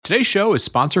Today's show is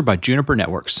sponsored by Juniper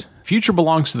Networks. Future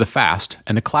belongs to the fast,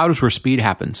 and the cloud is where speed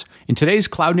happens. In today's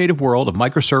cloud-native world of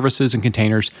microservices and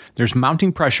containers, there's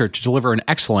mounting pressure to deliver an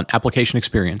excellent application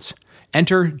experience.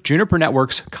 Enter Juniper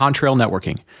Networks Contrail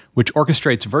Networking, which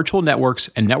orchestrates virtual networks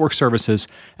and network services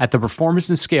at the performance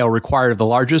and scale required of the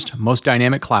largest, most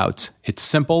dynamic clouds. It's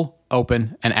simple,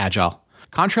 open, and agile.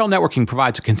 Contrail Networking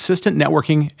provides a consistent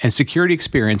networking and security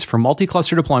experience for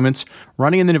multi-cluster deployments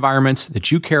running in the environments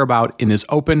that you care about in this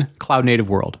open, cloud-native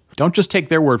world. Don't just take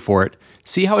their word for it.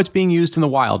 See how it's being used in the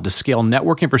wild to scale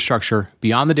network infrastructure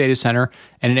beyond the data center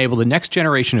and enable the next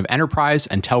generation of enterprise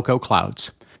and telco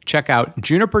clouds. Check out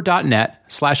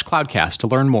juniper.net/cloudcast to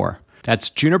learn more.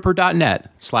 That's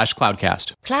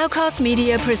juniper.net/cloudcast. Cloudcast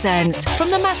Media presents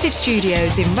from the massive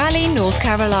studios in Raleigh, North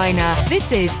Carolina.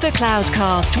 This is the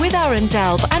Cloudcast with Aaron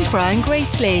Delp and Brian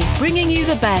Gracely, bringing you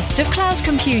the best of cloud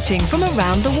computing from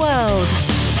around the world.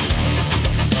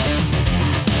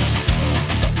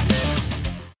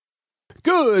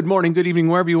 Good morning, good evening,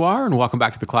 wherever you are, and welcome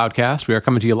back to the Cloudcast. We are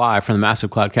coming to you live from the massive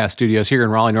Cloudcast studios here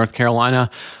in Raleigh, North Carolina.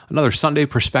 Another Sunday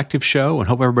perspective show, and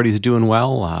hope everybody's doing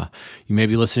well. You may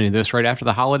be listening to this right after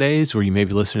the holidays, or you may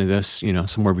be listening to this,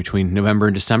 somewhere between November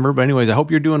and December. But anyways, I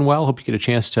hope you're doing well. Hope you get a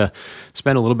chance to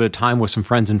spend a little bit of time with some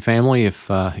friends and family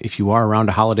if you are around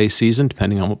a holiday season,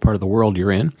 depending on what part of the world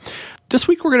you're in. This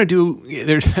week we're going to do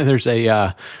there's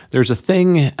a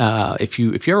thing if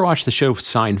you ever watched the show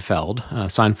Seinfeld.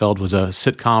 Seinfeld was a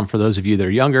sitcom for those of you that are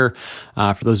younger.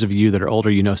 For those of you that are older,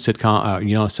 sitcom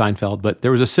Seinfeld. But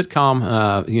there was a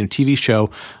sitcom TV show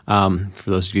for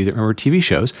those of you that remember TV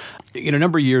shows. A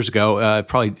number of years ago, it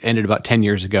probably ended about 10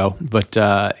 years ago, but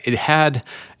it had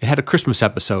a Christmas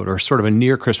episode, or sort of a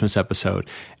near Christmas episode.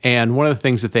 And one of the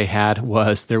things that they had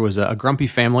was there was a grumpy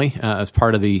family as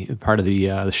part of the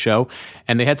show,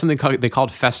 and they had something they called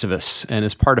Festivus. And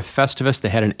as part of Festivus, they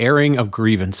had an airing of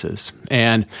grievances.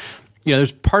 And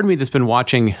there's part of me that's been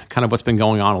watching kind of what's been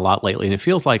going on a lot lately, and it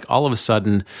feels like all of a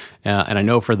sudden, and I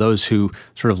know for those who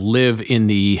sort of live in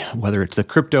whether it's the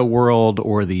crypto world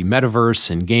or the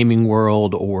Metaverse and gaming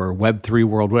world or Web3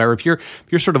 world, whatever, if you're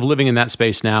sort of living in that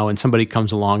space now and somebody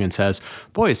comes along and says,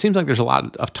 boy, it seems like there's a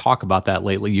lot of talk about that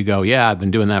lately, you go, yeah, I've been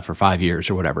doing that for 5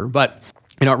 years or whatever. But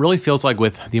it really feels like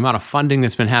with the amount of funding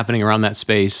that's been happening around that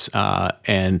space,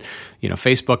 and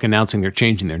Facebook announcing they're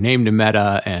changing their name to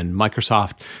Meta, and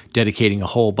Microsoft dedicating a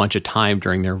whole bunch of time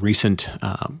during their recent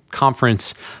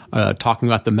conference talking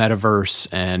about the Metaverse,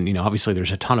 and obviously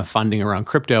there's a ton of funding around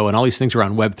crypto and all these things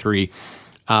around Web3.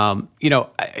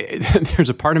 There's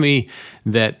a part of me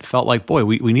that felt like, boy,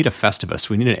 we need a Festivus.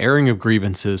 We need an airing of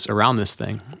grievances around this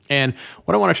thing. And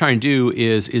what I want to try and do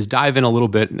is dive in a little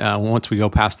bit once we go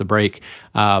past the break,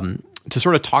 to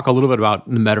sort of talk a little bit about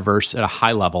the Metaverse at a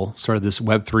high level, sort of this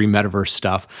Web3 Metaverse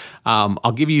stuff.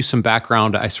 I'll give you some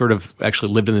background. I sort of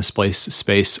actually lived in this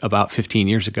space about 15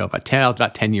 years ago, about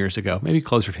 10 years ago, maybe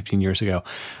closer to 15 years ago.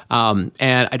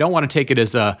 And I don't want to take it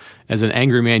as an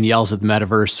angry man yells at the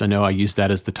Metaverse. I know I used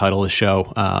that as the title of the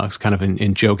show. It's kind of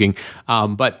in joking.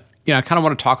 But I kind of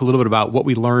want to talk a little bit about what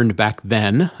we learned back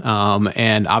then.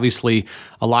 And obviously,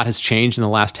 a lot has changed in the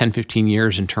last 10, 15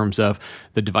 years in terms of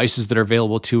the devices that are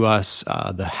available to us,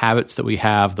 the habits that we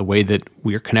have, the way that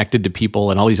we are connected to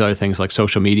people, and all these other things like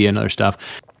social media and other stuff.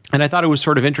 And I thought it was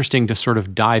sort of interesting to sort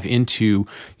of dive into,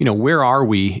 where are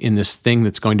we in this thing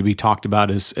that's going to be talked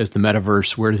about as the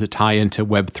Metaverse? Where does it tie into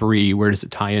Web3? Where does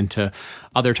it tie into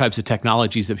other types of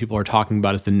technologies that people are talking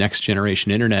about as the next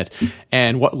generation internet?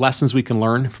 And what lessons we can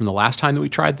learn from the last time that we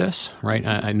tried this, right?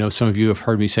 I know some of you have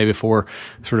heard me say before,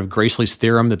 sort of Gracely's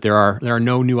theorem, that there are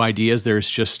no new ideas. There's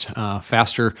just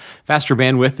faster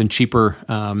bandwidth and cheaper,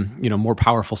 more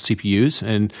powerful CPUs.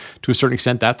 And to a certain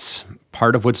extent, that's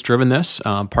part of what's driven this.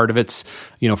 Part of it's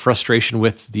frustration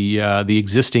with the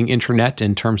existing internet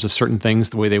in terms of certain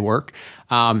things, the way they work.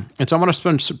 And so I want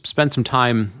to spend some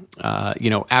time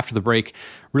after the break,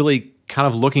 really kind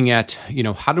of looking at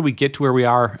how did we get to where we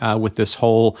are with this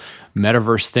whole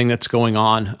Metaverse thing that's going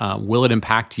on. Will it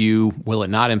impact you? Will it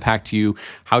not impact you?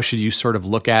 How should you sort of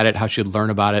look at it? How should you learn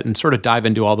about it? And sort of dive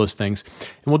into all those things.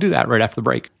 And we'll do that right after the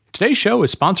break. Today's show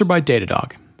is sponsored by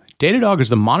Datadog. Datadog is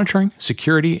the monitoring,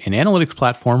 security, and analytics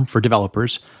platform for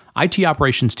developers, IT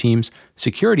operations teams,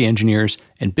 security engineers,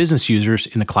 and business users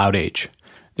in the cloud age.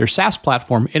 Their SaaS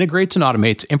platform integrates and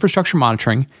automates infrastructure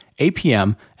monitoring,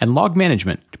 APM, and log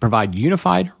management to provide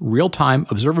unified, real-time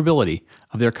observability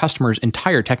of their customers'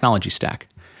 entire technology stack.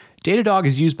 Datadog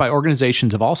is used by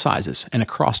organizations of all sizes and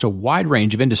across a wide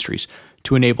range of industries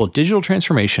to enable digital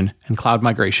transformation and cloud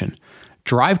migration,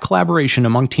 drive collaboration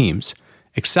among teams,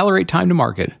 accelerate time to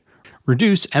market,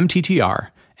 reduce MTTR,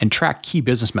 and track key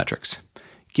business metrics.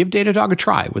 Give Datadog a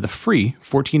try with a free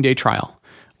 14-day trial.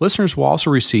 Listeners will also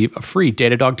receive a free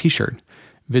Datadog t-shirt.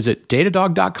 Visit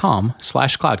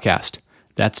datadog.com/cloudcast.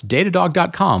 That's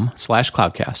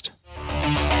datadog.com/cloudcast.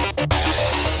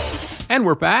 And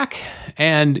we're back.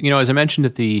 And, as I mentioned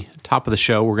at the top of the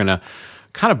show, we're going to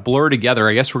kind of blur together.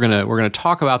 I guess we're going to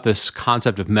talk about this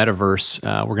concept of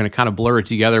metaverse. We're going to kind of blur it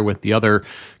together with the other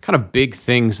kind of big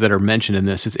things that are mentioned in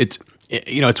this. It's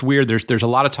weird. There's a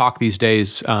lot of talk these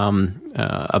days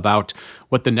about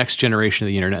what the next generation of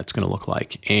the internet is going to look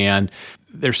like, and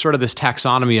there's sort of this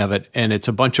taxonomy of it, and it's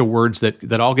a bunch of words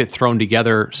that all get thrown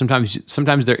together.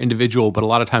 Sometimes they're individual, but a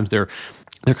lot of times they're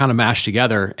kind of mashed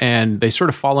together, and they sort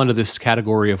of fall into this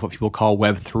category of what people call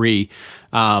Web 3.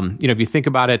 If you think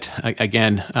about it,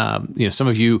 again, some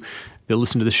of you that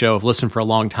listen to the show have listened for a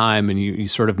long time, and you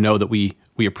sort of know that we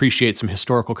appreciate some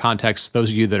historical context.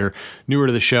 Those of you that are newer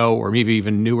to the show, or maybe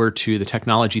even newer to the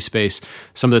technology space,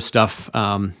 some of this stuff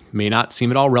may not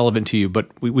seem at all relevant to you, but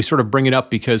we sort of bring it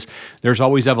up because there's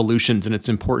always evolutions, and it's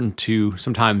important to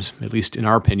sometimes, at least in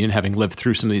our opinion, having lived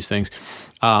through some of these things,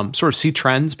 sort of see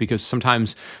trends, because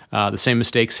sometimes the same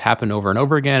mistakes happen over and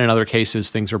over again. In other cases,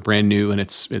 things are brand new, and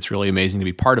it's really amazing to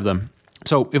be part of them.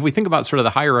 So if we think about sort of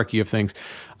the hierarchy of things,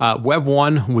 Web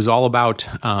 1 was all about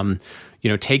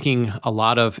taking a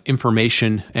lot of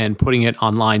information and putting it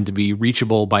online to be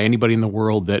reachable by anybody in the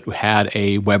world that had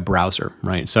a web browser,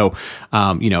 right? So,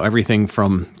 everything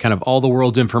from kind of all the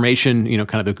world's information,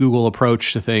 kind of the Google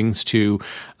approach to things, to,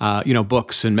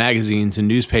 books and magazines and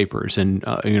newspapers and,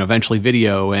 eventually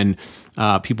video and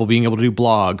people being able to do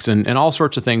blogs and all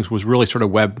sorts of things was really sort of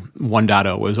Web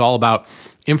 1.0. It was all about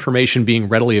information being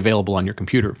readily available on your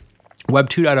computer. Web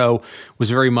 2.0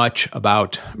 was very much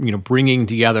about bringing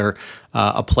together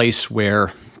a place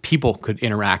where people could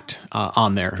interact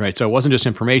on there, right? So it wasn't just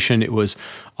information; it was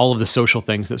all of the social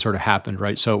things that sort of happened,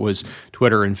 right? So it was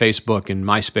Twitter and Facebook and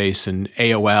MySpace and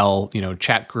AOL,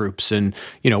 chat groups and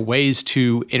ways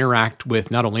to interact with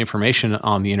not only information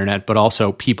on the internet but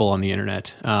also people on the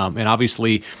internet, and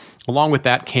obviously, along with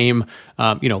that came,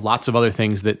 lots of other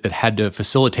things that had to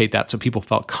facilitate that, so people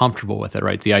felt comfortable with it,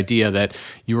 right? The idea that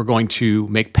you were going to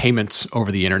make payments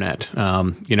over the internet.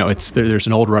 There's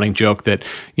an old running joke that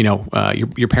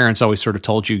your parents always sort of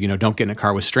told you, don't get in a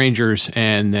car with strangers,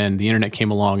 and then the internet came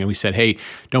along and we said, hey,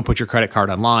 don't put your credit card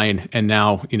online. And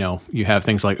now you have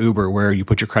things like Uber where you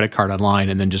put your credit card online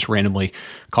and then just randomly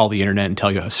call the internet and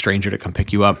tell you a stranger to come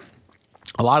pick you up.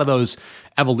 A lot of those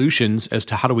evolutions as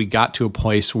to how do we got to a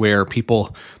place where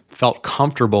people felt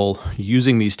comfortable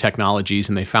using these technologies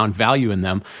and they found value in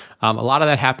them. A lot of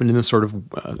that happened in the sort of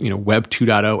Web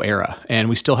 2.0 era, and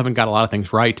we still haven't got a lot of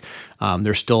things right.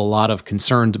 There's still a lot of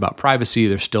concerns about privacy.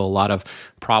 There's still a lot of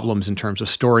problems in terms of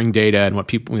storing data and what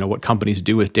people, what companies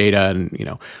do with data,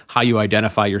 and how you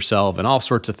identify yourself and all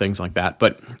sorts of things like that.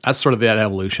 But that's sort of that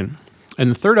evolution.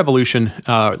 And the third evolution,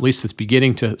 at least that's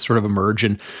beginning to sort of emerge,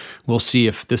 and we'll see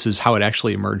if this is how it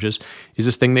actually emerges, is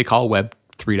this thing they call Web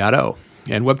 3.0.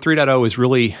 And Web 3.0 is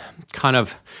really kind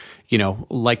of,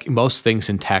 like most things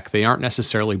in tech, they aren't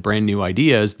necessarily brand new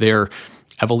ideas. They're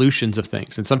evolutions of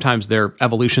things. And sometimes they're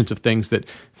evolutions of things that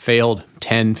failed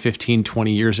 10, 15,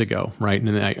 20 years ago, right?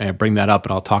 And I bring that up,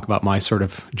 and I'll talk about my sort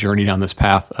of journey down this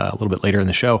path a little bit later in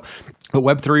the show. But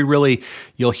Web3 really,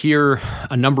 you'll hear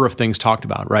a number of things talked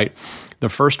about, right? The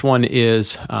first one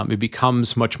is it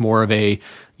becomes much more of a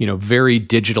very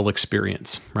digital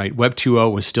experience, right? Web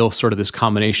 2.0 was still sort of this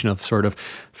combination of sort of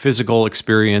physical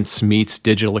experience meets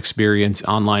digital experience,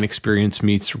 online experience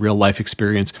meets real life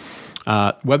experience.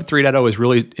 Web 3.0 is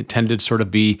really intended to sort of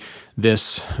be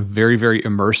this very, very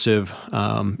immersive,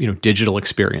 digital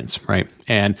experience, right?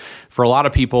 And for a lot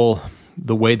of people,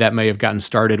 the way that may have gotten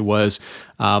started was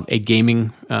a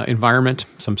gaming environment,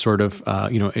 some sort of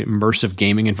immersive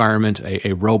gaming environment,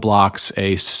 a Roblox,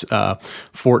 a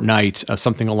Fortnite,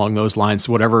 something along those lines.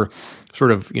 Whatever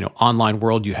sort of online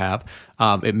world you have,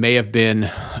 it may have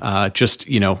been just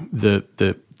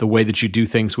the way that you do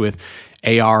things with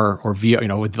AR or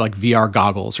VR, with like VR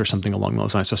goggles or something along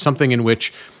those lines. So something in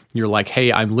which you're like,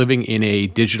 hey, I'm living in a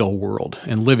digital world,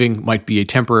 and living might be a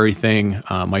temporary thing,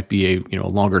 might be a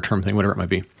longer term thing, whatever it might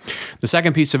be. The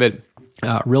second piece of it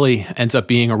really ends up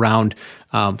being around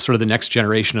sort of the next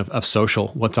generation of social,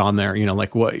 what's on there.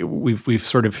 Like what we've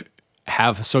sort of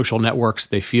have social networks.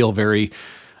 They feel very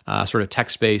sort of tech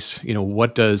space,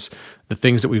 what does the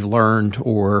things that we've learned,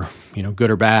 or good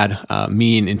or bad,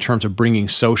 mean in terms of bringing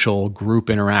social group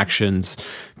interactions,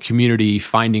 community,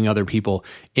 finding other people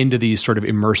into these sort of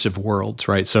immersive worlds,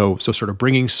 right? So sort of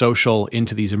bringing social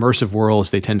into these immersive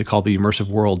worlds. They tend to call the immersive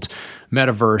worlds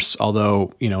Metaverse,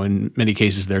 although in many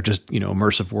cases they're just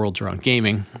immersive worlds around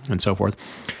gaming and so forth.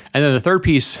 And then the third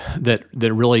piece that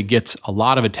really gets a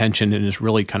lot of attention and is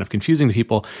really kind of confusing to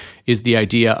people is the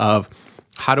idea of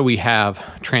how do we have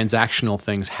transactional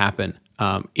things happen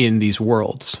in these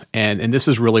worlds? And this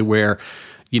is really where,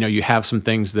 you have some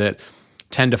things that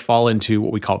tend to fall into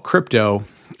what we call crypto.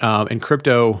 And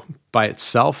crypto by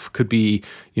itself could be,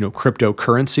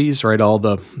 cryptocurrencies, right? All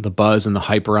the buzz and the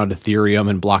hype around Ethereum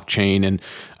and blockchain and,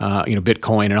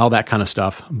 Bitcoin and all that kind of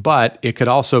stuff. But it could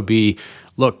also be,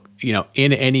 look,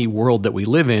 in any world that we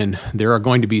live in, there are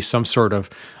going to be some sort of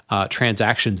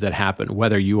transactions that happen,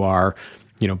 whether you are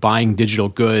buying digital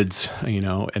goods,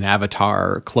 an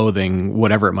avatar, clothing,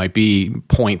 whatever it might be,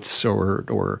 points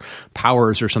or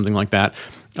powers or something like that.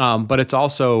 But it's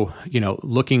also,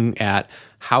 looking at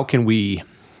how can we,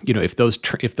 if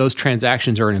those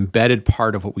transactions are an embedded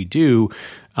part of what we do,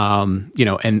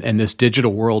 and this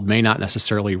digital world may not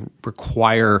necessarily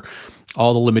require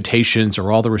all the limitations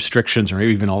or all the restrictions or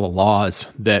maybe even all the laws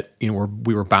that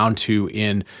we were bound to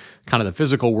in kind of the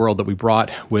physical world that we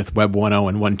brought with Web 1.0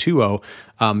 and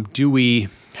 1.2.0, do we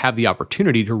have the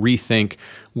opportunity to rethink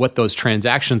what those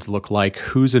transactions look like,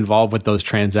 who's involved with those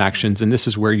transactions? And this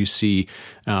is where you see,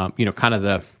 kind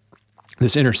of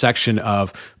this intersection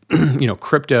of,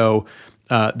 crypto,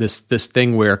 this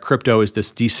thing where crypto is this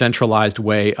decentralized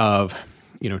way of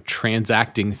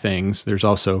transacting things. There's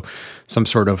also some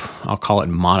sort of, I'll call it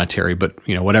monetary, but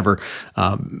whatever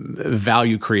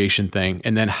value creation thing.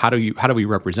 And then how do we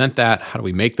represent that? How do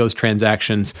we make those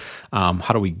transactions?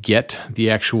 How do we get the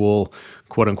actual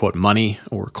quote unquote money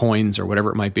or coins or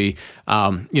whatever it might be?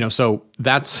 So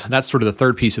that's sort of the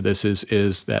third piece of this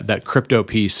is that crypto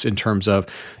piece in terms of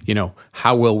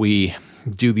how will we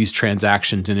do these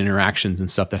transactions and interactions and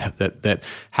stuff that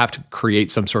have to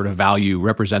create some sort of value,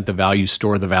 represent the value,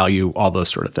 store the value, all those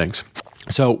sort of things.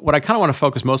 So what I kind of want to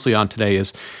focus mostly on today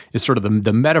is sort of the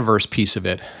metaverse piece of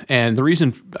it. And the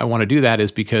reason I want to do that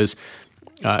is because,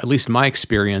 at least in my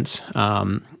experience,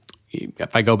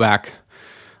 if I go back,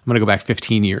 I'm going to go back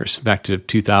 15 years, back to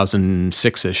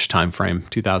 2006-ish timeframe,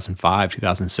 2005,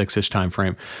 2006-ish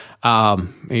timeframe,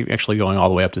 actually going all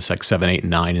the way up to like 7, 8, and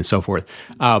 9 and so forth.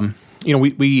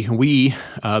 We,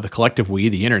 the collective we,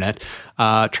 the internet,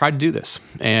 tried to do this.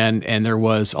 And there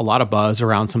was a lot of buzz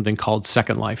around something called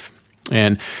Second Life.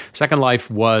 And Second Life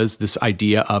was this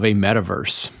idea of a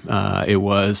metaverse. It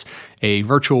was a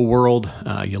virtual world.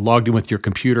 You logged in with your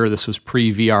computer. This was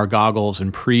pre-VR goggles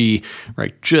and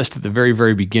just at the very,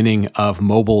 very beginning of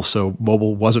mobile. So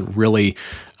mobile wasn't really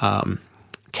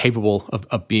capable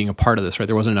of being a part of this, right?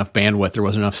 There wasn't enough bandwidth. There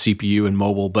wasn't enough CPU in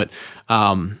mobile, but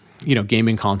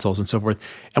gaming consoles and so forth.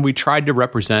 And we tried to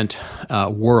represent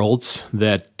worlds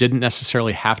that didn't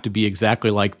necessarily have to be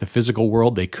exactly like the physical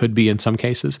world. They could be in some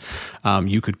cases.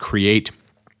 You could create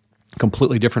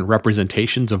completely different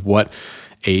representations of what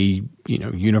a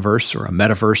universe or a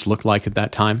metaverse looked like at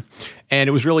that time. And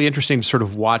it was really interesting to sort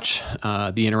of watch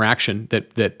the interaction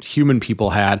that human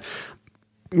people had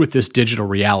with this digital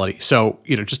reality. So,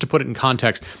 just to put it in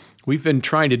context, we've been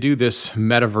trying to do this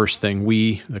metaverse thing.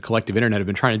 We, the collective internet, have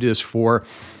been trying to do this for,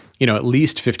 at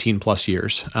least 15 plus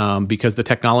years because the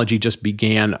technology just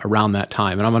began around that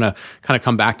time. And I'm going to kind of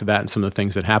come back to that and some of the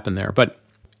things that happened there. But,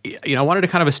 I wanted to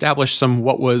kind of establish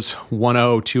what was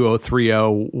 1.0, 2.0,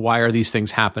 3.0, why are these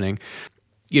things happening?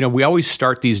 We always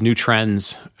start these new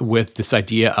trends with this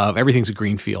idea of everything's a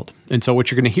green field. And so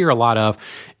what you're going to hear a lot of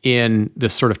in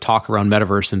this sort of talk around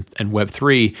Metaverse and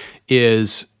Web3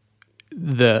 is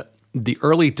the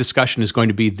early discussion is going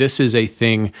to be, this is a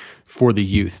thing for the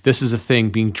youth. This is a thing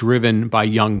being driven by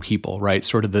young people, right?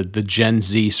 Sort of the Gen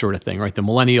Z sort of thing, right? The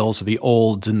millennials, the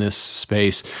olds in this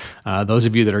space. Those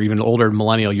of you that are even older than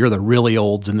millennial, you're the really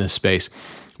olds in this space.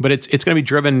 But it's going to be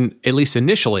driven, at least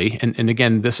initially, and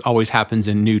again, this always happens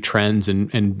in new trends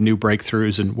and new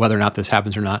breakthroughs, and whether or not this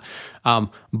happens or not,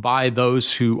 by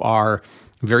those who are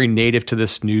very native to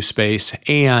this new space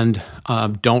and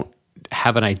don't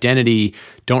have an identity,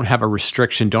 don't have a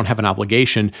restriction, don't have an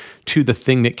obligation to the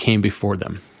thing that came before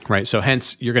them, right? So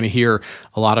hence, you're going to hear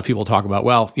a lot of people talk about,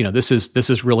 well, this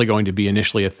is really going to be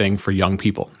initially a thing for young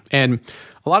people. And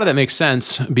a lot of that makes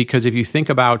sense because if you think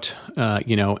about,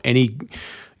 any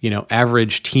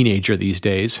average teenager these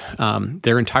days,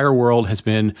 their entire world has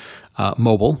been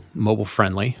mobile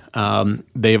friendly.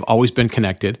 They've always been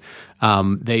connected.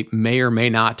 They may or may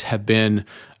not have been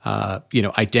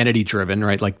identity driven,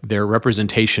 right? Like their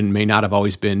representation may not have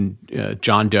always been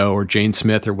John Doe or Jane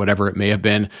Smith or whatever. It may have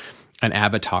been an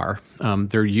avatar.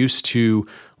 They're used to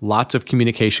lots of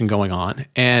communication going on,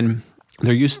 and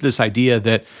they're used to this idea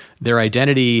that their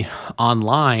identity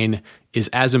online is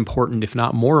as important, if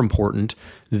not more important,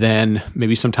 than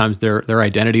maybe sometimes their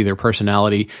identity, their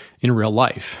personality in real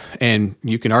life. And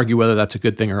you can argue whether that's a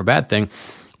good thing or a bad thing.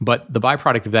 But the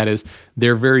byproduct of that is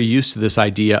they're very used to this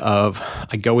idea of,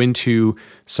 I go into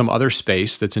some other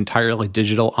space that's entirely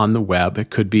digital on the web. It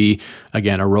could be,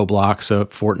 again, a Roblox, a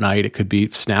Fortnite. It could be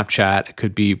Snapchat. It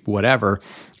could be whatever.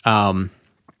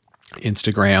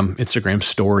 Instagram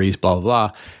stories, blah, blah,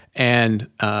 blah. And,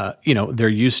 they're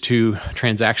used to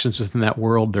transactions within that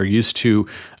world. They're used to,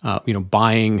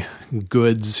 buying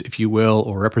goods, if you will,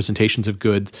 or representations of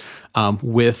goods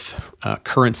with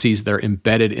currencies that are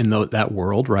embedded in that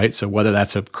world, right? So whether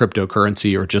that's a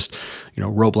cryptocurrency or just,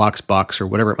 Roblox bucks or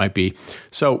whatever it might be.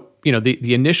 So,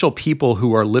 the initial people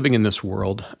who are living in this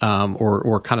world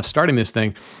or kind of starting this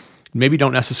thing maybe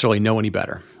don't necessarily know any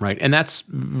better, right? And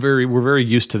we're very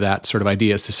used to that sort of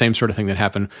idea. It's the same sort of thing that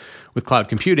happened with cloud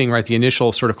computing, right? The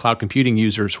initial sort of cloud computing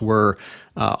users were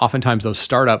oftentimes those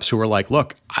startups who were like,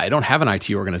 look, I don't have an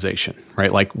IT organization,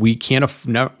 right? Like we can't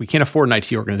afford an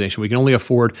IT organization. We can only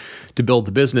afford to build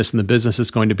the business, and the business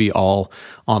is going to be all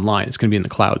online. It's going to be in the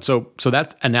cloud. So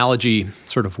that analogy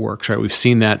sort of works, right? We've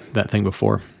seen that thing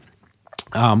before.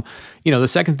 The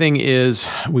second thing is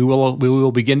we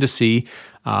will begin to see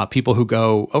people who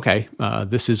go, okay,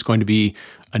 this is going to be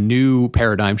a new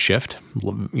paradigm shift,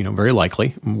 very likely.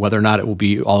 Whether or not it will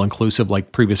be all-inclusive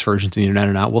like previous versions of the internet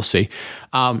or not, we'll see.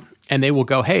 And they will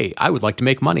go, hey, I would like to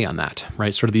make money on that,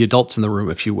 right? Sort of the adults in the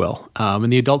room, if you will.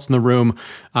 And the adults in the room,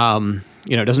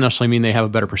 it doesn't necessarily mean they have a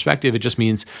better perspective. It just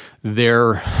means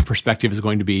their perspective is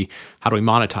going to be, how do we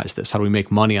monetize this? How do we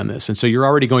make money on this? And so you're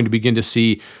already going to begin to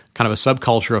see kind of a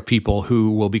subculture of people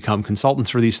who will become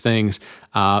consultants for these things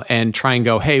and try and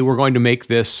go, hey, we're going to make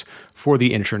this for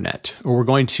the internet, or we're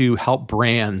going to help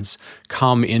brands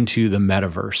come into the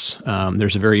metaverse.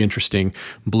 There's a very interesting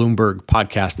Bloomberg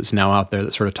podcast that's now out there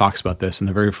that sort of talks about this. And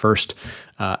the very first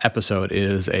episode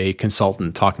is a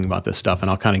consultant talking about this stuff. And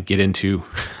I'll kind of get into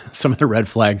some of the red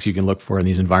flags you can look for in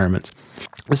these environments.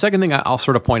 The second thing I'll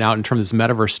sort of point out in terms of this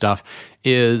metaverse stuff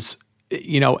is,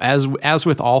 as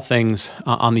with all things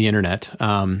on the internet,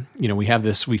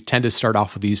 we tend to start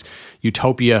off with these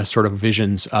utopia sort of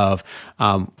visions of,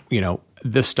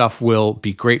 this stuff will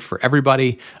be great for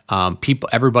everybody.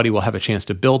 Everybody will have a chance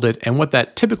to build it. And what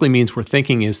that typically means, we're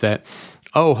thinking, is that,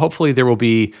 hopefully there will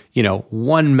be,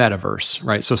 one metaverse,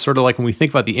 right? So sort of like when we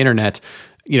think about the internet,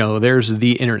 there's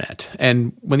the internet.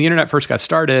 And when the internet first got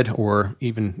started, or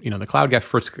even, the cloud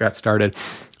first got started,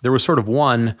 there was sort of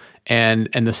one, and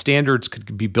the standards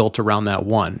could be built around that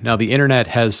one. Now, the internet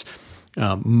has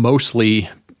mostly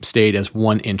stayed as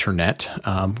one internet.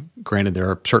 Granted, there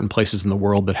are certain places in the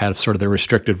world that have sort of the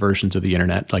restricted versions of the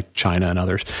internet, like China and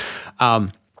others.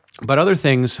 But other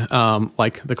things,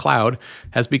 like the cloud,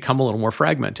 has become a little more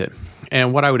fragmented.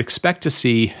 And what I would expect to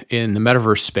see in the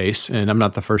metaverse space, and I'm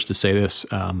not the first to say this,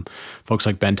 folks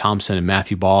like Ben Thompson and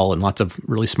Matthew Ball and lots of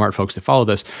really smart folks that follow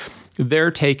this,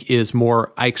 their take is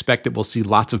more, I expect that we'll see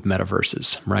lots of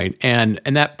metaverses, right? And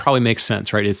that probably makes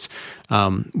sense, right? It's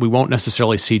we won't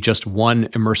necessarily see just one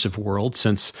immersive world,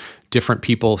 since different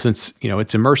people, since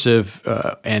it's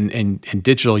immersive and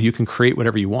digital, you can create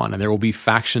whatever you want, and there will be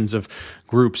factions of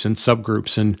groups and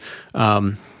subgroups and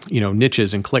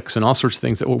niches and cliques and all sorts of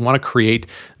things that will want to create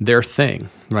their thing,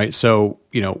 right? So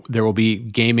there will be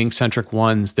gaming centric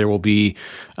ones, there will be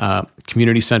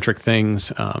community centric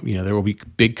things, there will be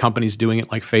big companies doing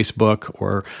it like Facebook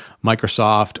or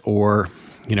Microsoft or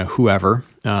whoever.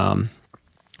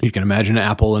 You can imagine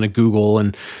Apple and a Google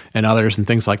and others and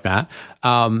things like that.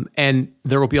 And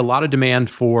there will be a lot of demand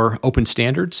for open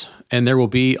standards, and there will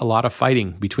be a lot of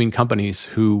fighting between companies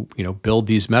who build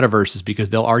these metaverses, because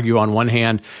they'll argue on one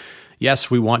hand, yes,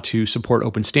 we want to support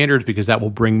open standards because that will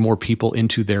bring more people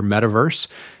into their metaverse.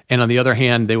 And on the other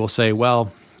hand, they will say,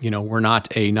 well, we're not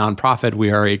a nonprofit. We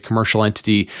are a commercial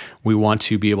entity. We want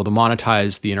to be able to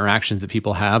monetize the interactions that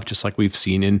people have, just like we've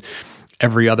seen in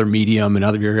every other medium and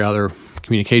every other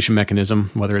communication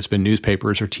mechanism, whether it's been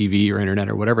newspapers or TV or internet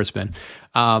or whatever it's been.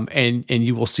 And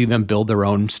you will see them build their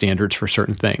own standards for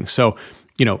certain things. So,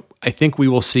 I think we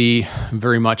will see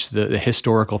very much the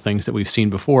historical things that we've seen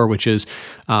before, which is,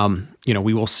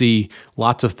 we will see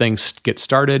lots of things get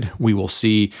started. We will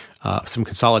see some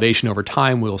consolidation over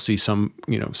time. We will see some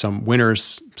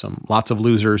winners, lots of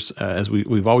losers, as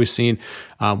we've always seen.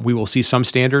 We will see some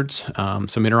standards, some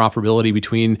interoperability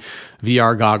between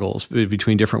VR goggles,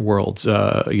 between different worlds,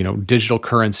 digital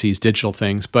currencies, digital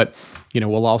things. But,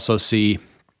 we'll also see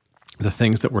the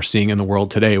things that we're seeing in the world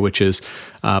today, which is,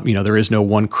 there is no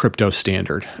one crypto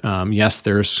standard. Yes,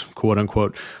 there's quote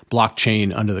unquote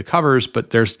blockchain under the covers,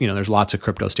 but there's lots of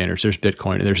crypto standards. There's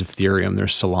Bitcoin, there's Ethereum,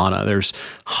 there's Solana, there's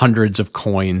hundreds of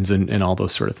coins and all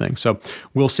those sort of things. So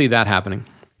we'll see that happening.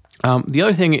 The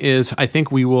other thing is, I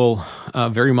think we will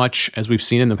very much, as we've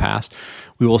seen in the past,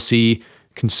 we will see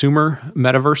consumer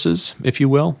metaverses, if you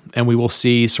will, and we will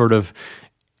see sort of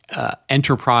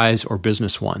enterprise or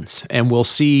business ones. And we'll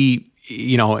see,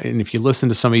 and if you listen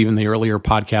to some of even the earlier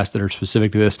podcasts that are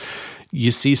specific to this,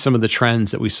 you see some of the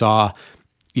trends that we saw,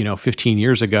 15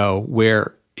 years ago,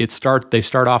 where they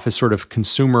start off as sort of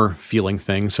consumer feeling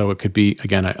things. So it could be,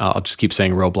 again, I'll just keep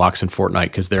saying Roblox and Fortnite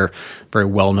because they're very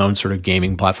well-known sort of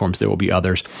gaming platforms. There will be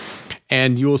others.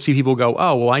 And you will see people go,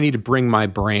 oh, well, I need to bring my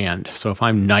brand. So if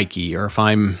I'm Nike or if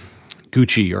I'm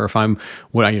Gucci or if I'm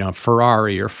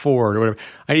Ferrari or Ford or whatever,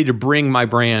 I need to bring my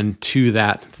brand to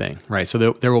that thing, right? So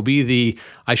there will be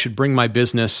I should bring my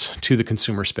business to the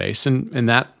consumer space, and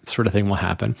that sort of thing will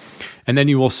happen. And then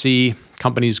you will see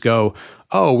companies go,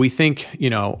 oh, we think,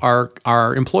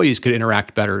 our employees could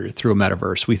interact better through a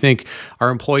metaverse. We think our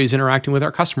employees interacting with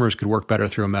our customers could work better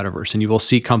through a metaverse. And you will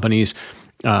see companies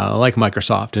like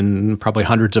Microsoft and probably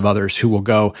hundreds of others who will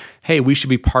go, hey, we should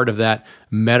be part of that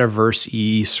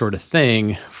metaverse-y sort of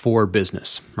thing for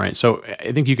business, right? So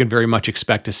I think you can very much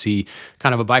expect to see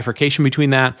kind of a bifurcation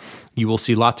between that. You will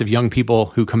see lots of young people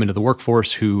who come into the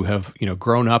workforce who have,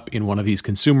 grown up in one of these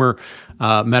consumer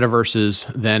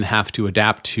metaverses, then have to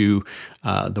adapt to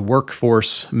the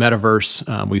workforce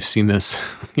metaverse. We've seen this,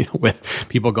 with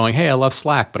people going, hey, I love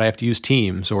Slack, but I have to use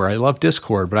Teams, or I love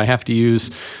Discord, but I have to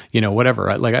use, whatever.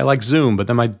 I like Zoom, but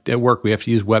then at work we have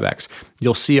to use WebEx.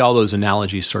 You'll see all those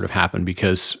analogies sort of happen because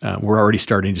we're already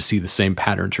starting to see the same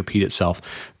patterns repeat itself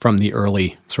from the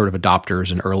early sort of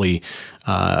adopters and early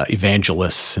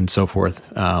evangelists and so forth,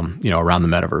 around the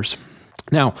metaverse.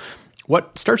 Now,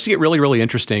 what starts to get really, really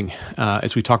interesting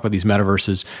as we talk about these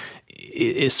metaverses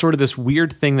is sort of this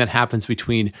weird thing that happens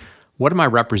between what am I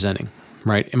representing,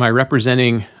 right? Am I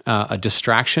representing a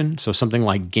distraction? So something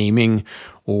like gaming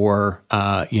or,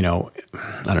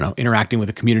 interacting with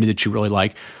a community that you really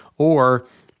like, or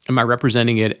am I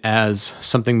representing it as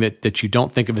something that you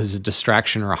don't think of as a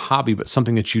distraction or a hobby, but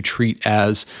something that you treat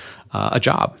as a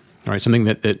job, right? Something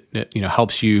that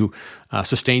helps you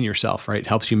sustain yourself, right?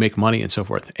 Helps you make money and so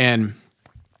forth. And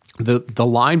the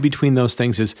line between those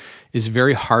things is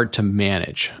very hard to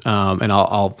manage. And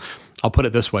I'll put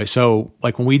it this way. So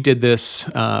like when we did this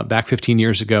back 15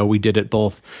 years ago, we did it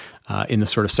both in the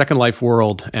sort of Second Life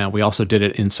world, and we also did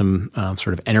it in some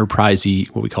sort of enterprisey,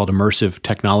 what we called immersive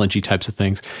technology types of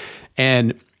things.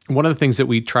 And one of the things that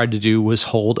we tried to do was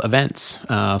hold events.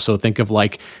 So think of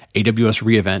like AWS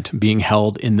re:Event being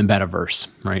held in the metaverse,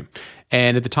 right?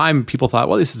 And at the time, people thought,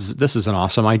 well, this is an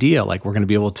awesome idea. Like we're going to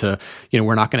be able to,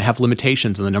 we're not going to have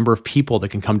limitations on the number of people that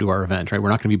can come to our event, right? We're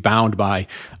not going to be bound by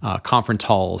conference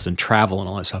halls and travel and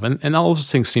all that stuff. And all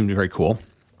those things seemed very cool.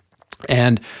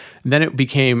 And then it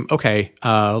became, okay,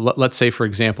 let's say, for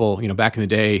example, back in the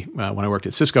day when I worked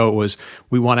at Cisco, it was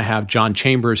we want to have John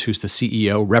Chambers, who's the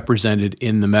CEO, represented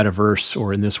in the metaverse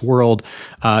or in this world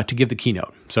to give the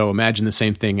keynote. So imagine the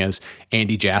same thing as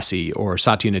Andy Jassy or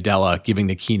Satya Nadella giving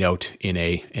the keynote in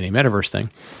a metaverse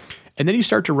thing. And then you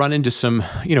start to run into some,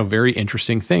 very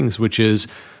interesting things, which is,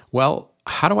 well,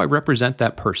 how do I represent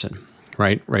that person,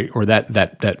 right? Or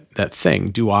that thing?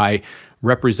 Do I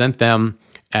represent them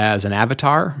as an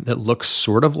avatar that looks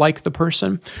sort of like the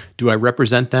person? Do I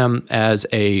represent them as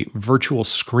a virtual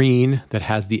screen that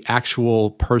has the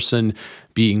actual person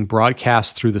being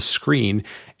broadcast through the screen?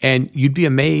 And you'd be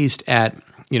amazed at,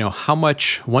 how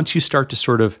much, once you start to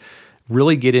sort of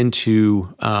really get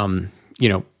into,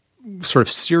 sort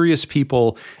of serious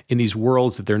people in these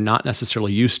worlds that they're not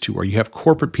necessarily used to, or you have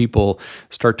corporate people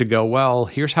start to go, well,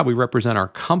 here's how we represent our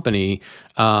company.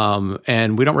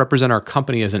 And we don't represent our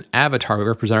company as an avatar. We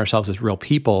represent ourselves as real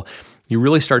people. You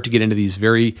really start to get into these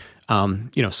very,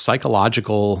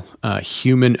 psychological,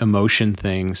 human emotion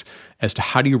things as to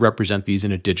how do you represent these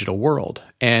in a digital world.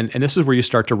 And this is where you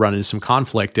start to run into some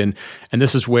conflict. And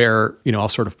this is where, I'll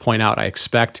sort of point out, I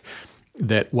expect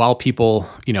that while people,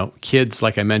 kids,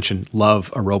 like I mentioned,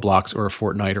 love a Roblox or a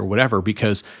Fortnite or whatever,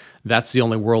 because that's the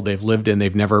only world they've lived in.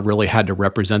 They've never really had to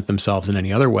represent themselves in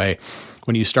any other way.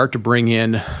 When you start to bring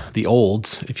in the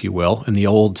olds, if you will, and the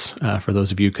olds, for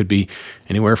those of you, could be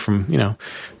anywhere from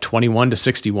 21 to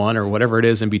 61 or whatever it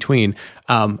is in between.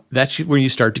 That's where you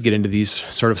start to get into these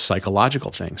sort of psychological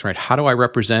things, right? How do I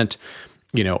represent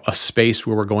a space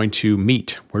where we're going to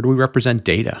meet? Where do we represent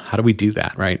data? How do we do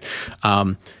that, right?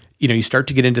 You start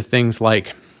to get into things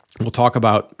like, we'll talk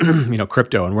about,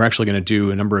 crypto, and we're actually going to do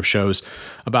a number of shows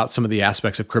about some of the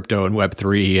aspects of crypto and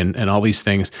Web3 and all these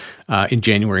things in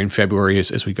January and February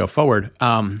as we go forward.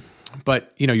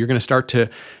 But you're going to start to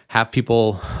have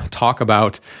people talk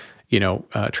about,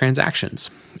 transactions.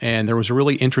 And there was a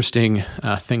really interesting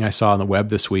thing I saw on the web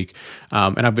this week.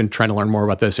 And I've been trying to learn more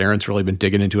about this. Aaron's really been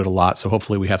digging into it a lot. So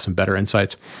hopefully we have some better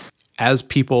insights. As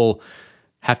people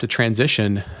have to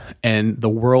transition and the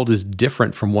world is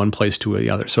different from one place to the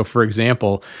other. So for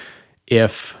example,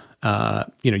 if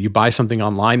you buy something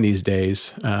online these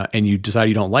days and you decide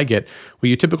you don't like it, well,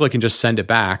 you typically can just send it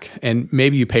back and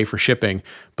maybe you pay for shipping,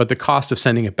 but the cost of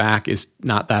sending it back is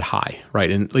not that high, right?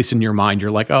 And at least in your mind,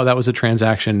 you're like, oh, that was a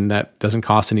transaction that doesn't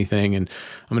cost anything and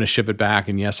I'm going to ship it back.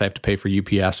 And yes, I have to pay for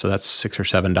UPS. So that's $6 or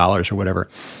 $7 or whatever.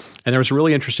 And there was a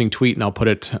really interesting tweet, and I'll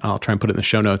try and put it in the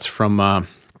show notes from a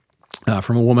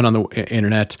woman on the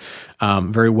internet,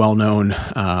 very well-known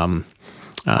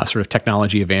sort of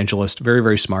technology evangelist, very,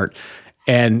 very smart.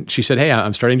 And she said, hey,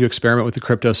 I'm starting to experiment with the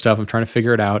crypto stuff. I'm trying to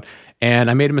figure it out.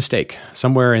 And I made a mistake.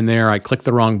 Somewhere in there, I clicked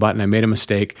the wrong button. I made a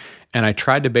mistake. And I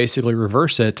tried to basically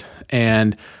reverse it.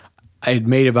 And I had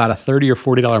made about a $30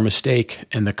 or $40 mistake.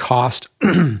 And the cost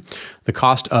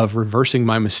of reversing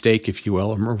my mistake, if you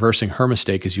will, or reversing her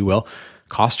mistake, as you will,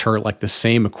 cost her like the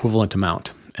same equivalent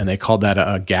amount. And they called that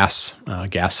a gas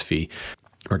fee,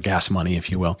 or gas money, if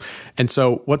you will. And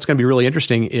so what's going to be really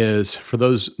interesting is for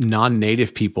those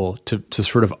non-native people to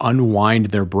sort of unwind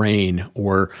their brain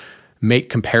or make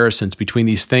comparisons between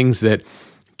these things that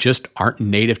just aren't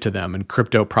native to them. And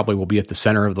crypto probably will be at the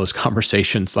center of those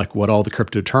conversations, like what all the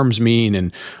crypto terms mean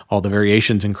and all the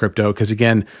variations in crypto. Because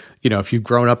again, if you've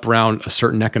grown up around a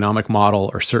certain economic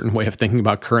model or certain way of thinking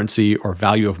about currency or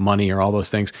value of money or all those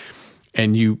things,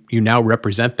 and you now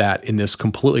represent that in this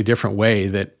completely different way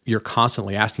that you're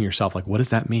constantly asking yourself, like, what does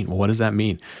that mean? Well, what does that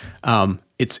mean?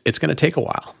 It's going to take a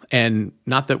while. And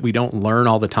not that we don't learn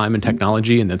all the time in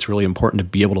technology, and that's really important to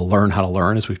be able to learn how to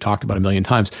learn, as we've talked about a million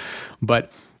times.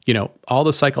 But, all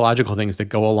the psychological things that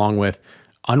go along with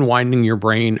unwinding your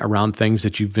brain around things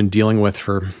that you've been dealing with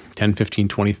for 10, 15,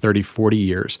 20, 30, 40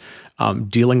 years,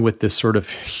 dealing with this sort of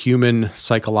human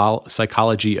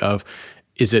psychology of,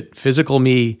 is it physical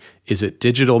me? Is it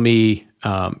digital me?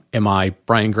 Am I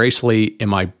Brian Gracely?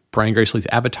 Am I Brian Gracely's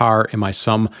avatar? Am I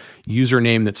some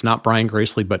username that's not Brian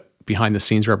Gracely, but behind the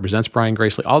scenes represents Brian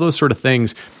Gracely? All those sort of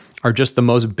things are just the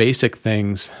most basic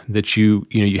things that you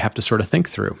have to sort of think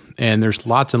through. And there's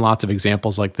lots and lots of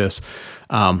examples like this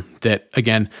that,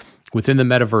 again, within the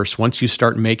metaverse, once you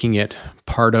start making it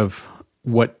part of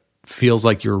what feels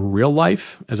like your real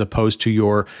life as opposed to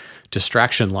your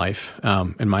distraction life,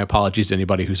 and my apologies to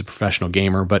anybody who's a professional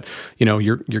gamer, but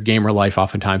your gamer life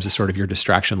oftentimes is sort of your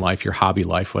distraction life, your hobby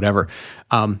life, whatever.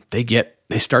 They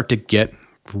start to get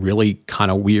really kind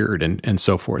of weird and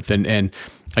so forth. And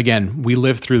again, we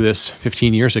lived through this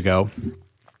 15 years ago.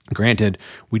 Granted,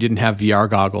 we didn't have VR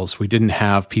goggles. We didn't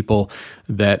have people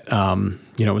that,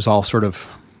 it was all sort of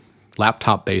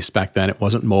laptop based back then. It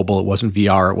wasn't mobile. It wasn't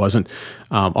VR. It wasn't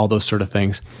all those sort of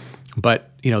things.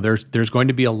 But there's going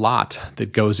to be a lot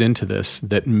that goes into this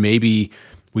that maybe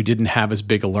we didn't have as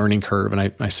big a learning curve.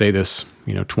 And I say this,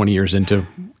 20 years into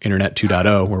Internet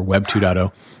 2.0 or Web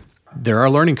 2.0, there are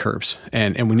learning curves,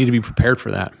 and we need to be prepared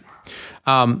for that.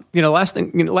 Last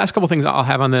couple of things I'll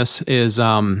have on this is,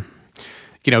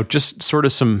 just sort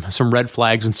of some red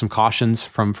flags and some cautions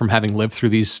from having lived through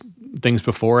these things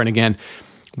before. And again,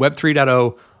 Web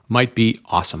 3.0 might be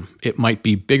awesome. It might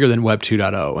be bigger than Web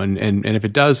 2.0. And if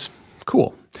it does,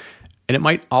 cool. And it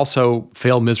might also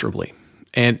fail miserably.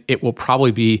 And it will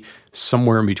probably be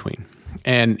somewhere in between.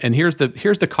 And here's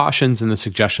the cautions and the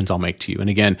suggestions I'll make to you. And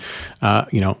again,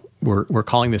 we're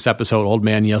calling this episode "Old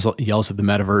Man Yells at the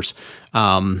Metaverse."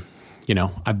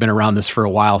 I've been around this for a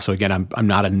while, so again, I'm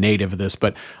not a native of this,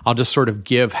 but I'll just sort of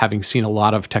give, having seen a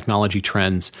lot of technology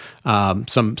trends,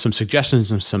 some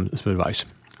suggestions and some advice.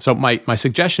 So my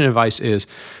suggestion and advice is,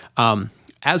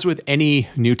 as with any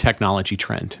new technology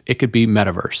trend, it could be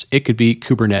Metaverse, it could be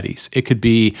Kubernetes, it could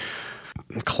be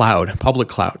cloud, public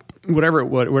cloud, whatever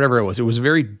it was. It was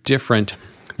very different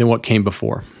than what came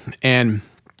before. And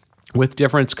with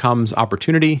difference comes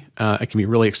opportunity. It can be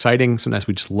really exciting. Sometimes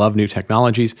we just love new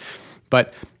technologies.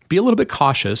 But be a little bit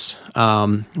cautious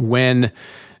when,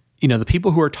 the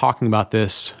people who are talking about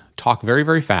this talk very,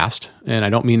 very fast. And I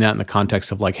don't mean that in the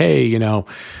context of like, hey,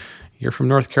 you're from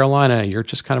North Carolina, you're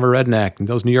just kind of a redneck, and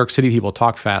those New York City people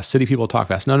talk fast. City people talk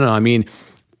fast. No. I mean,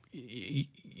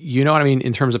 you know what I mean?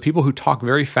 In terms of people who talk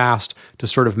very fast to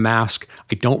sort of mask,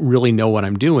 I don't really know what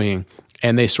I'm doing.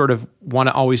 And they sort of want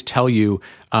to always tell you,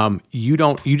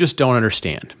 you just don't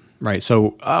understand, right?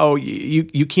 So,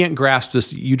 you can't grasp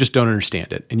this. You just don't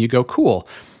understand it. And you go, cool,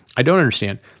 I don't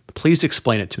understand. Please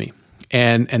explain it to me.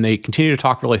 And they continue to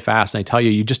talk really fast. And they tell you,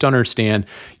 you just don't understand.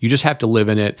 You just have to live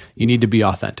in it. You need to be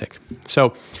authentic.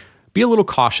 So be a little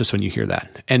cautious when you hear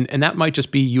that. And that might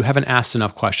just be you haven't asked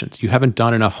enough questions. You haven't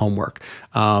done enough homework.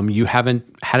 You haven't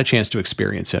had a chance to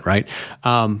experience it, right?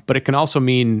 But it can also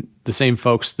mean the same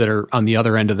folks that are on the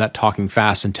other end of that talking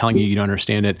fast and telling you you don't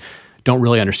understand it don't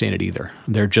really understand it either.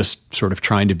 They're just sort of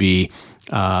trying to be,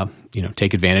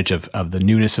 take advantage of the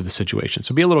newness of the situation.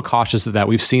 So be a little cautious of that.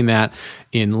 We've seen that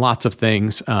in lots of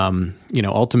things.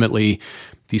 Ultimately,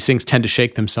 these things tend to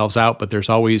shake themselves out, but there's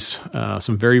always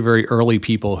some very, very early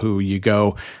people who you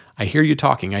go, I hear you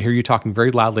talking. I hear you talking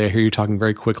very loudly. I hear you talking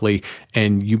very quickly,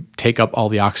 and you take up all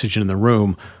the oxygen in the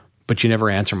room, but you never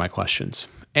answer my questions.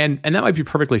 And that might be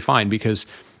perfectly fine because,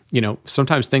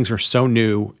 sometimes things are so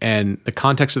new and the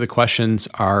context of the questions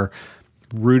are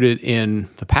rooted in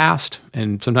the past,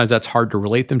 and sometimes that's hard to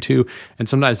relate them to, and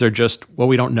sometimes they're just, well,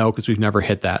 we don't know because we've never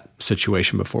hit that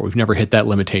situation before. We've never hit that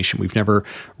limitation. We've never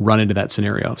run into that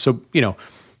scenario. So,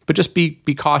 but just be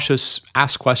cautious,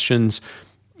 ask questions,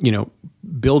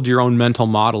 build your own mental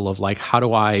model of like, how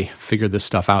do I figure this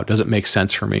stuff out? Does it make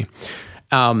sense for me?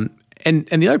 And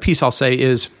the other piece I'll say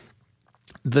is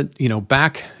that,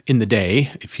 back in the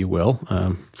day, if you will,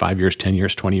 5 years, 10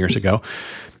 years, 20 years ago,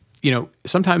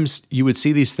 sometimes you would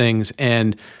see these things,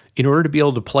 and in order to be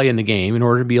able to play in the game, in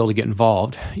order to be able to get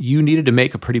involved, you needed to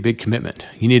make a pretty big commitment.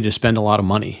 You needed to spend a lot of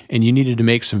money, and you needed to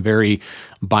make some very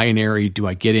binary, do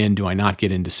I get in, do I not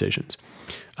get in decisions.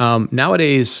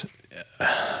 Nowadays,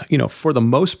 for the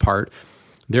most part,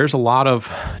 there's a lot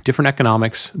of different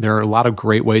economics. There are a lot of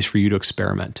great ways for you to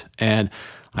experiment. And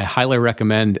I highly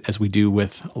recommend, as we do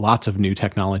with lots of new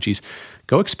technologies,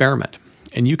 go experiment.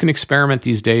 And you can experiment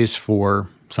these days for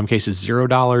some cases $0,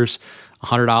 $100, $200,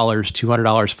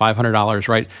 $500,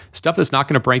 right? Stuff that's not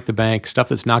going to break the bank, stuff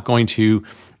that's not going to,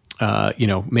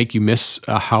 make you miss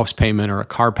a house payment or a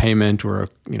car payment or a,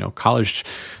 college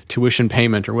tuition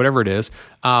payment or whatever it is.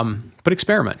 But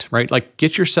experiment, right? Like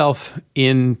get yourself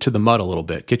into the mud a little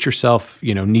bit. Get yourself,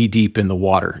 knee deep in the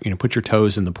water. Put your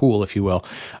toes in the pool, if you will,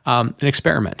 and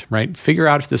experiment, right? Figure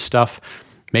out if this stuff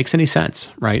makes any sense,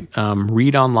 right?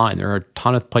 Read online. There are a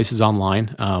ton of places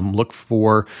online. Look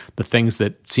for the things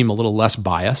that seem a little less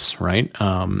biased, right?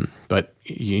 But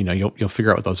you'll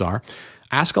figure out what those are.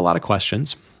 Ask a lot of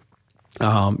questions.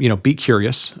 Be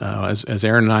curious. As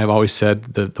Aaron and I have always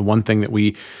said, the one thing that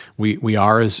we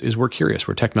are is we're curious.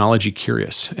 We're technology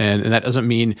curious, and that doesn't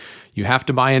mean you have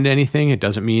to buy into anything. It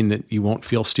doesn't mean that you won't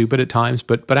feel stupid at times.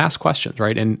 But ask questions,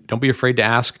 right? And don't be afraid to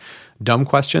ask dumb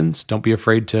questions. Don't be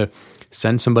afraid to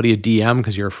send somebody a DM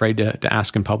because you're afraid to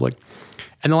ask in public.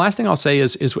 And the last thing I'll say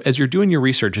is as you're doing your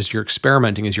research, as you're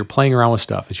experimenting, as you're playing around with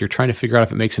stuff, as you're trying to figure out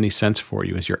if it makes any sense for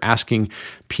you, as you're asking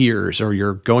peers or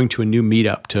you're going to a new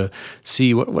meetup to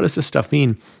see what does this stuff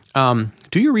mean,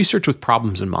 do your research with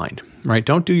problems in mind, right?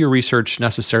 Don't do your research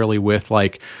necessarily with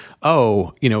like,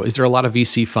 is there a lot of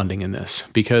VC funding in this?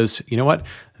 Because you know what?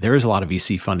 There is a lot of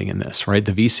VC funding in this, right?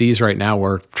 The VCs right now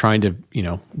are trying to,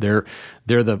 they're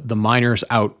the miners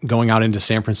going out into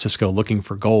San Francisco looking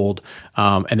for gold,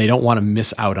 and they don't want to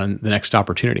miss out on the next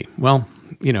opportunity. Well,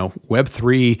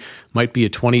 Web3 might be a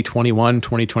 2021,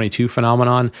 2022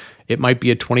 phenomenon. It might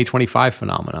be a 2025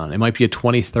 phenomenon. It might be a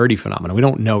 2030 phenomenon. We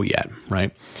don't know yet,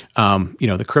 right?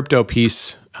 The crypto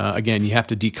piece, again, you have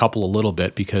to decouple a little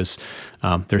bit because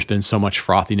there's been so much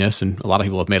frothiness, and a lot of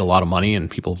people have made a lot of money,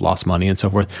 and people have lost money and so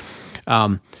forth.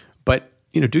 But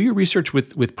do your research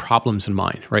with problems in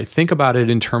mind, right? Think about it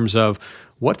in terms of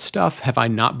what stuff have I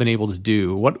not been able to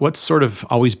do? What's sort of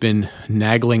always been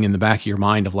nagging in the back of your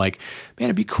mind of like, man,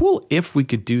 it'd be cool if we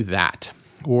could do that.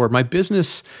 Or my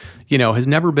business, has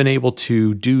never been able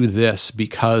to do this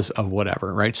because of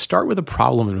whatever, right? Start with a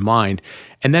problem in mind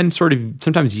and then sort of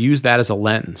sometimes use that as a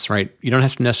lens, right? You don't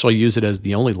have to necessarily use it as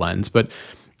the only lens, but,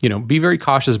 be very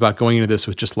cautious about going into this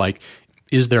with just like,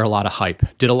 is there a lot of hype?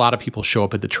 Did a lot of people show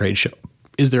up at the trade show?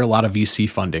 Is there a lot of VC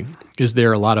funding? Is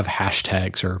there a lot of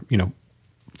hashtags or,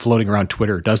 floating around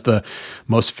Twitter? Does the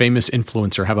most famous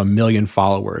influencer have 1 million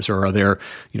followers, or are there,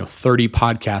 30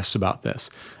 podcasts about this?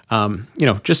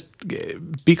 Just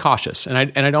be cautious. And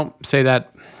I don't say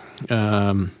that,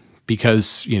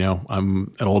 because,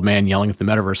 I'm an old man yelling at the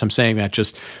metaverse. I'm saying that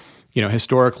just,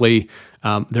 historically,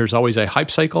 there's always a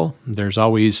hype cycle. There's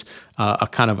always a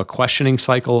kind of a questioning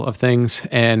cycle of things.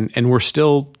 And we're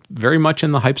still very much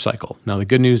in the hype cycle. Now, the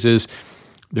good news is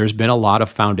there's been a lot of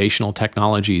foundational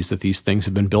technologies that these things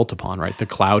have been built upon, right? The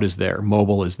cloud is there.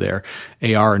 Mobile is there.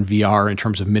 AR and VR in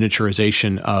terms of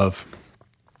miniaturization of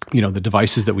the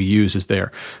devices that we use is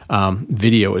there.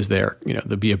 Video is there.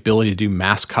 The ability to do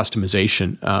mass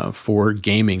customization for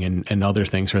gaming and other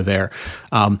things are there.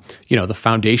 The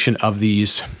foundation of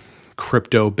these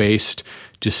crypto-based,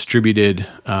 distributed,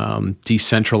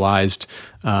 decentralized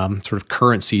sort of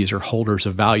currencies or holders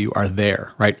of value are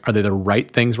there, right? Are they the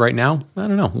right things right now? I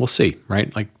don't know. We'll see,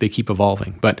 right? Like they keep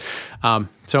evolving. But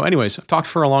so anyways, I've talked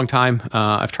for a long time.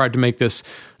 I've tried to make this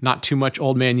not too much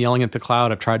old man yelling at the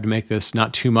cloud. I've tried to make this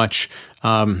not too much,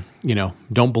 don't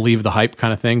believe the hype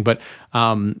kind of thing. But,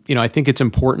 I think it's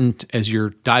important as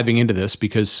you're diving into this,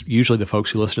 because usually the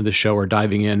folks who listen to this show are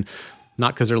diving in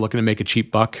not because they're looking to make a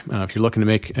cheap buck. If you're looking to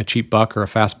make a cheap buck or a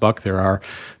fast buck, there are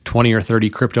 20 or 30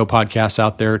 crypto podcasts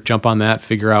out there. Jump on that,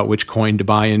 figure out which coin to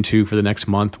buy into for the next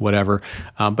month, whatever.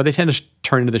 But they tend to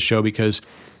turn into the show because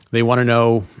they want to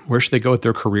know, where should they go with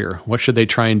their career? What should they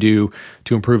try and do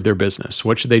to improve their business?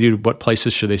 What should they do? What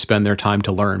places should they spend their time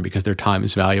to learn, because their time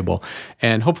is valuable?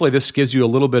 And hopefully this gives you a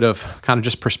little bit of kind of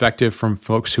just perspective from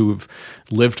folks who've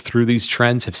lived through these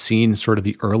trends, have seen sort of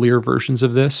the earlier versions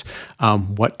of this,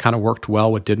 what kind of worked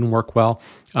well, what didn't work well.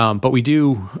 But we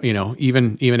do,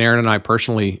 even Aaron and I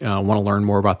personally want to learn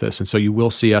more about this. And so you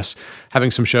will see us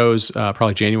having some shows,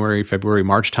 probably January, February,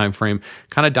 March timeframe,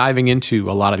 kind of diving into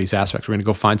a lot of these aspects. We're going to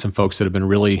go find some folks that have been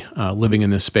really living in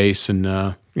this space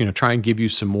and, try and give you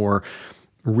some more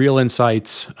real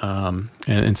insights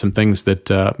and some things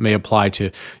that may apply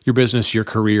to your business, your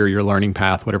career, your learning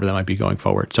path, whatever that might be going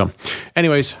forward. So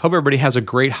anyways, hope everybody has a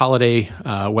great holiday,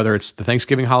 whether it's the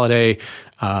Thanksgiving holiday,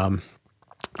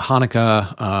 Hanukkah,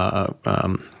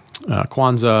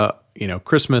 Kwanzaa,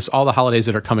 Christmas, all the holidays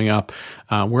that are coming up,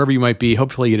 wherever you might be.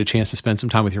 Hopefully you get a chance to spend some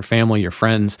time with your family, your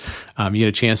friends. You get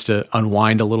a chance to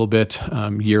unwind a little bit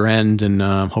year end, and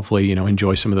hopefully,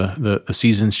 enjoy some of the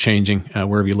seasons changing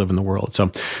wherever you live in the world. So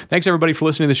thanks everybody for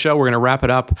listening to the show. We're going to wrap it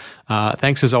up.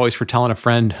 Thanks as always for telling a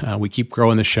friend. We keep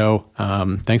growing the show.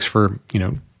 Thanks for,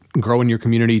 grow in your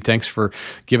community. Thanks for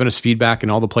giving us feedback in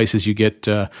all the places you get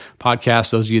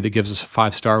podcasts. Those of you that gives us a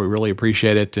 5-star, we really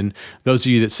appreciate it. And those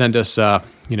of you that send us,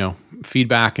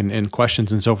 feedback and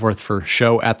questions and so forth for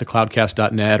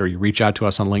show@thecloudcast.net, or you reach out to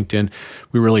us on LinkedIn,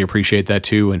 we really appreciate that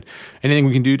too. And anything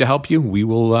we can do to help you, we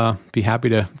will be happy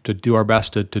to do our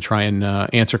best to try and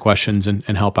answer questions and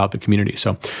help out the community.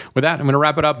 So with that, I'm going to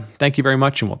wrap it up. Thank you very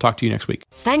much, and we'll talk to you next week.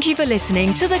 Thank you for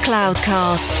listening to The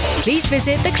Cloudcast. Please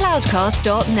visit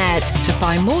thecloudcast.net to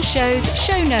find more shows,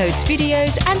 show notes,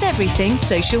 videos, and everything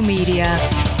social media.